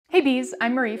Hey bees,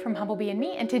 I'm Marie from Humblebee and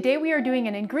Me, and today we are doing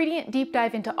an ingredient deep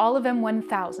dive into Olivem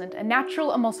 1000, a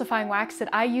natural emulsifying wax that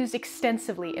I use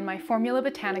extensively in my Formula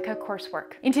Botanica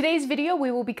coursework. In today's video, we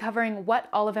will be covering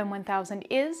what Olivem 1000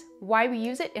 is, why we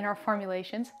use it in our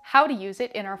formulations, how to use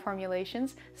it in our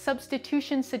formulations,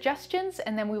 substitution suggestions,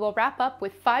 and then we will wrap up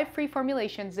with 5 free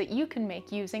formulations that you can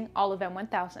make using Olivem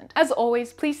 1000. As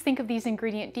always, please think of these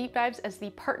ingredient deep dives as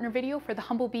the partner video for the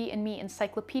Humblebee and Me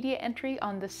encyclopedia entry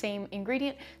on the same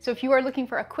ingredient. So if you are looking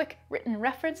for a quick written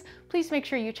reference, please make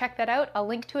sure you check that out. I'll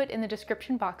link to it in the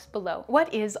description box below.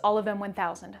 What is Olivem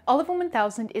 1000? Olivem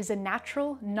 1000 is a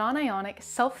natural, non-ionic,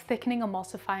 self-thickening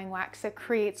emulsifying wax that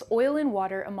creates oil and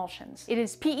water emulsions. It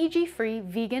is PEG-free,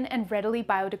 vegan, and readily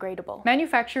biodegradable.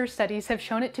 Manufacturer studies have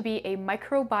shown it to be a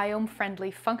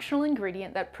microbiome-friendly functional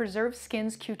ingredient that preserves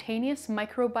skin's cutaneous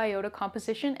microbiota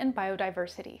composition and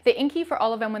biodiversity. The inky for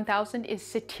Olivem 1000 is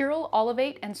cetyl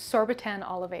olivate and sorbitan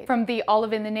olivate. From the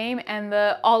olive in the name and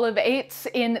the olivates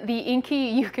in the inky,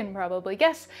 you can probably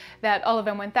guess that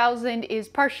Olivem 1000 is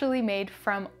partially made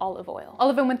from olive oil.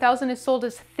 Olivem 1000 is sold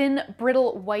as thin,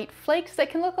 brittle white flakes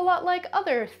that can look a lot like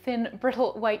other thin,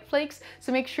 brittle white flakes,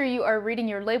 so make sure you are reading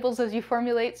your labels as you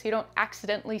formulate so you don't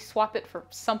accidentally swap it for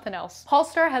something else.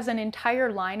 Polestar has an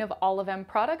entire line of Olivem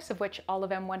products, of which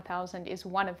Olivem 1000 is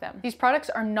one of them. These products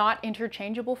are not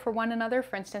interchangeable for one another.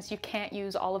 For instance, you can't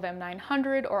use Olivem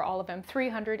 900 or Olivem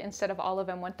 300 instead of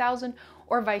Olivem 1000,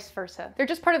 or vice versa. They're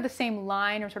just part of the same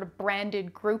line or sort of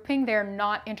branded grouping. They're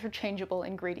not interchangeable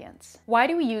ingredients. Why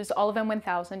do we use Olivem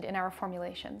 1000 in our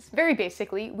formulations? Very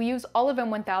basically, we use Olivem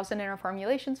 1000 in our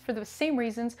formulations for the same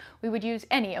reasons we would use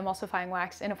any emulsifying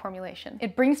wax in a formulation.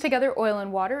 It brings together oil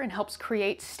and water and helps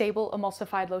create stable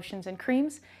emulsified lotions and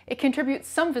creams. It contributes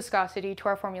some viscosity to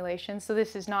our formulations, so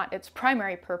this is not its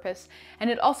primary purpose, and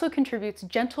it also contributes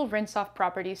gentle rinse-off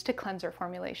properties to cleanser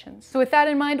formulations. So with that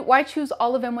in mind, why choose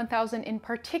Olivem 1000 in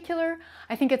particular?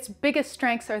 I think its biggest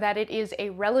strengths are that it is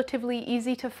a relatively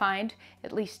easy to find,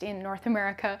 at least in North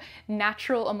America,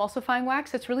 natural emulsifying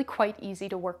wax that's really quite easy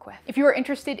to work with. If you are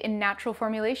interested in natural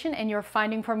formulation and you're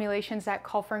finding formulations that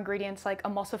call for ingredients like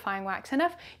emulsifying wax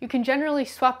NF, you can generally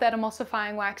swap that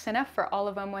emulsifying wax NF for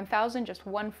Olivem 1000, just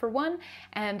 1 for 1,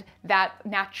 and that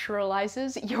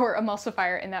naturalizes your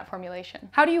emulsifier in that formulation.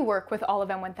 How do you work with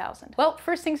Olivem 1000? Well,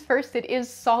 first things first, it is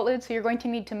solid, so you're going to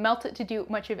need to melt it to do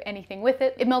much of anything with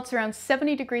it. It melts around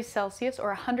 70 degrees Celsius or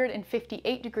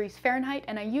 158 degrees Fahrenheit,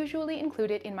 and I usually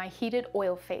include it in my heated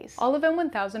oil phase. Olivem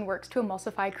 1000 works to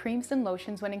emulsify creams and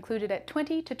lotions when included at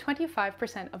 20 to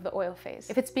 25% of the oil phase.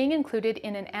 If it's being included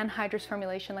in an anhydrous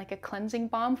formulation like a cleansing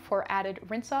balm for added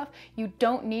rinse-off, you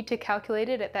don't need to calculate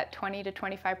it at that 20 to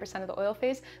 25% of the oil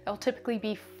phase. That will typically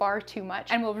be far too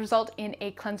much and will result in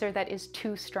a cleanser that is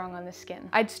too strong on the skin.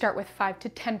 I'd start with 5 to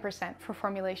 10% for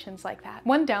formulations like that.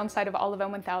 One downside of Olivem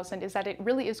 1000 is that it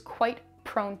really is quite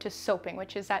prone to soaping,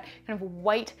 which is that kind of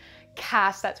white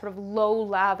cast, that sort of low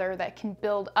lather that can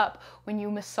build up when you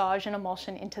massage an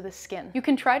emulsion into the skin. You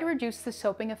can try to reduce the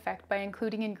soaping effect by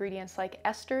including ingredients like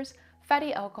esters,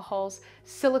 fatty alcohols,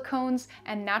 silicones,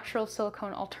 and natural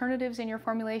silicone alternatives in your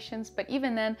formulations, but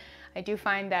even then, I do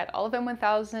find that Olivem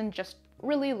 1000 just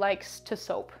really likes to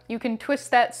soap. You can twist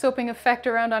that soaping effect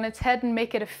around on its head and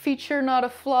make it a feature, not a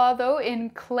flaw, though, in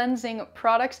cleansing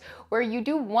products where you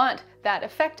do want that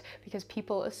effect because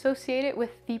people associate it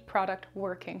with the product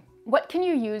working. What can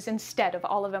you use instead of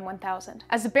Olivem 1000?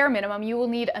 As a bare minimum, you will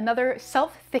need another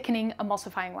self-thickening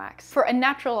emulsifying wax. For a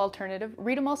natural alternative,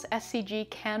 Reedemul's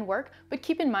SCG can work, but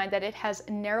keep in mind that it has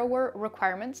narrower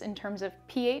requirements in terms of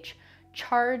pH,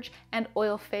 charge, and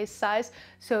oil phase size,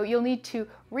 so you'll need to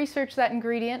research that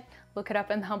ingredient, look it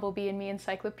up in the Humblebee and Me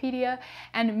encyclopedia,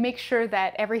 and make sure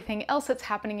that everything else that's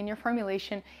happening in your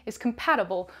formulation is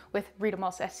compatible with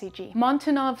Reedemul's SCG.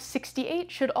 Montanov 68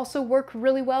 should also work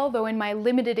really well, though in my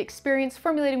limited experience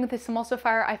formulating with this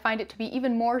emulsifier, I find it to be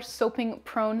even more soaping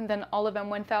prone than Olivem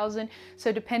 1000,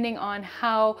 so depending on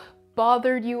how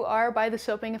bothered you are by the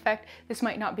soaping effect, this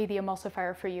might not be the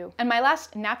emulsifier for you. And my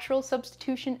last natural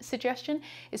substitution suggestion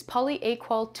is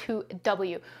polyaqual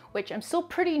 2W, which I'm still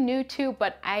pretty new to,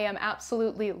 but I am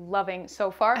absolutely loving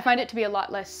so far. I find it to be a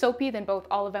lot less soapy than both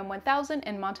Olivem 1000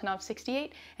 and Montanov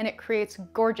 68, and it creates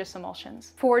gorgeous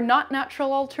emulsions. For not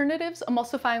natural alternatives,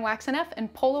 emulsifying wax NF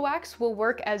and Polawax will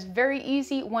work as very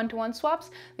easy one-to-one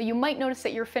swaps, though you might notice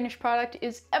that your finished product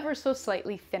is ever so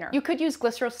slightly thinner. You could use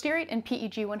glycerol stearate and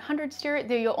PEG 100 stearate,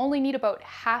 though you'll only need about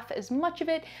half as much of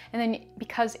it, and then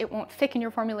because it won't thicken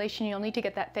your formulation, you'll need to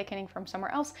get that thickening from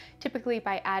somewhere else, typically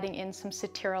by adding in some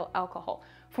cetyl alcohol.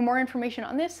 For more information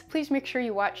on this, please make sure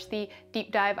you watch the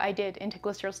deep dive I did into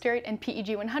glycerol stearate and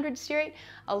PEG 100 stearate.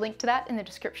 I'll link to that in the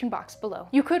description box below.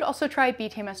 You could also try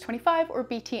BTMS25 or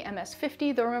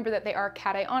BTMS50, though remember that they are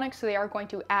cationic, so they are going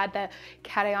to add the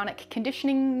cationic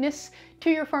conditioningness to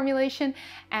your formulation,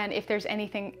 and if there's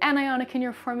anything anionic in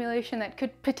your formulation, that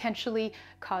could potentially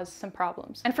cause some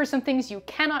problems. And for some things you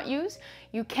cannot use,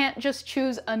 you can't just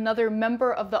choose another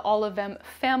member of the Olivem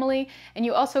family, and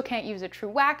you also can't use a true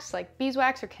wax like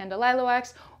beeswax or candelilla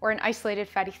wax, or an isolated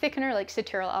fatty thickener like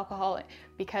cetearyl alcohol,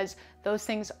 because those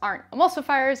things aren't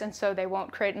emulsifiers, and so they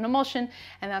won't create an emulsion,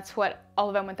 and that's what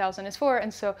Olivem 1000 is for.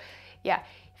 And so yeah,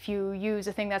 if you use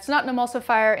a thing that's not an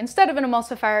emulsifier instead of an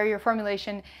emulsifier, your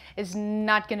formulation is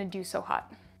not going to do so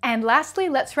hot. And lastly,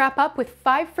 let's wrap up with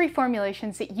 5 free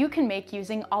formulations that you can make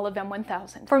using Olivem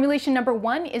 1000. Formulation number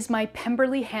 1 is my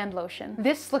Pemberley hand lotion.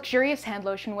 This luxurious hand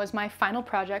lotion was my final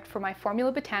project for my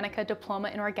Formula Botanica Diploma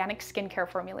in Organic Skincare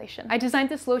formulation. I designed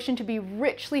this lotion to be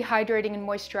richly hydrating and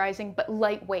moisturizing, but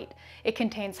lightweight. It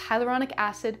contains hyaluronic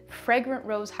acid, fragrant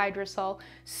rose hydrosol,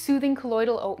 soothing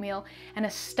colloidal oatmeal, and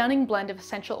a stunning blend of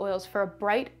essential oils for a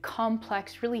bright,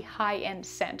 complex, really high-end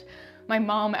scent. My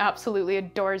mom absolutely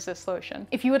adores this lotion.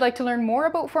 If you would like to learn more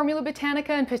about Formula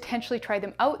Botanica and potentially try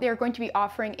them out, they are going to be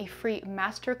offering a free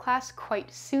masterclass quite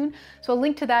soon. So I'll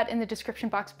link to that in the description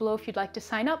box below if you'd like to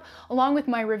sign up, along with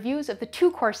my reviews of the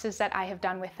 2 courses that I have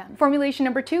done with them. Formulation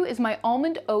number 2 is my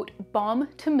Almond Oat Balm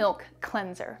to Milk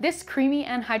Cleanser. This creamy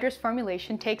anhydrous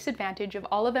formulation takes advantage of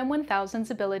Olivem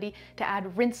 1000's ability to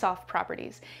add rinse-off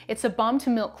properties. It's a balm to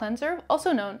milk cleanser,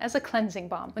 also known as a cleansing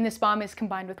balm. When this balm is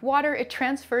combined with water, it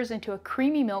transfers into a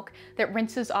creamy milk that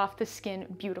rinses off the skin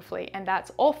beautifully, and that's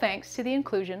all thanks to the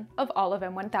inclusion of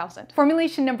Olivem 1000.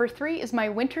 Formulation number 3 is my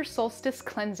Winter Solstice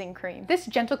Cleansing Cream. This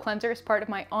gentle cleanser is part of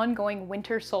my ongoing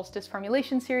Winter Solstice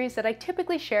formulation series that I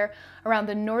typically share around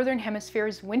the Northern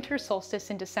Hemisphere's winter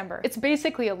solstice in December. It's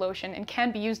basically a lotion and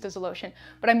can be used as a lotion,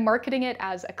 but I'm marketing it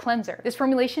as a cleanser. This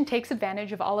formulation takes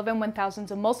advantage of Olivem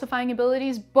 1000's emulsifying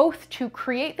abilities, both to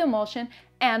create the emulsion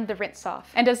and the rinse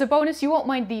off. And as a bonus, you won't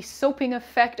mind the soaping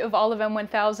effect of Olivem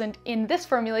 1000 in this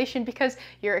formulation because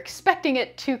you're expecting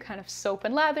it to kind of soap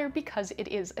and lather because it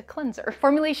is a cleanser.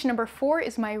 Formulation number 4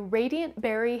 is my Radiant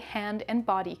Berry Hand and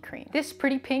Body Cream. This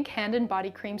pretty pink hand and body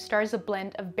cream stars a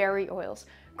blend of berry oils: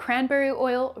 cranberry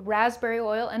oil, raspberry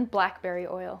oil, and blackberry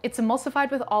oil. It's emulsified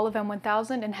with Olivem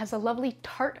 1000 and has a lovely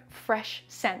tart, fresh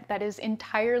scent that is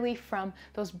entirely from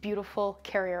those beautiful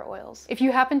carrier oils. If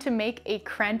you happen to make a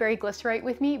cranberry glycerite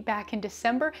with me back in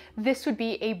December, this would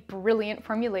be a brilliant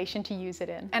formulation to use it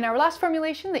in. And our last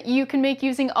formulation that you can make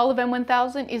using Olivem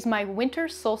 1000 is my Winter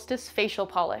Solstice Facial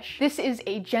Polish. This is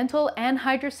a gentle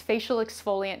anhydrous facial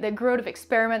exfoliant that grew out of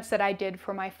experiments that I did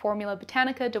for my Formula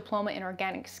Botanica Diploma in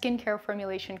Organic Skincare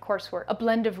formulation coursework. A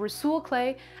blend of Rasool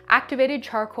clay, activated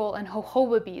charcoal, and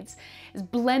jojoba beads is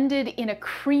blended in a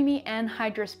creamy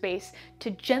anhydrous base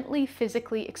to gently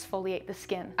physically exfoliate the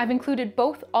skin. I've included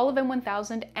both Olivem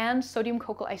 1000 and sodium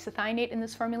cocoa isethionate in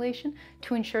this formulation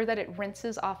to ensure that it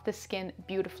rinses off the skin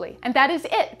beautifully. And that is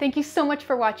it. Thank you so much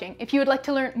for watching. If you would like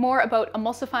to learn more about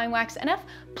emulsifying wax NF,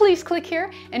 please click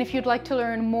here. And if you'd like to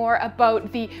learn more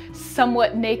about the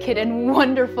somewhat naked and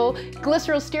wonderful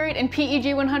glycerol stearate and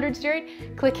PEG 100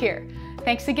 stearate, click here.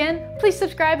 Thanks again, please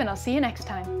subscribe, and I'll see you next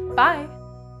time. Bye!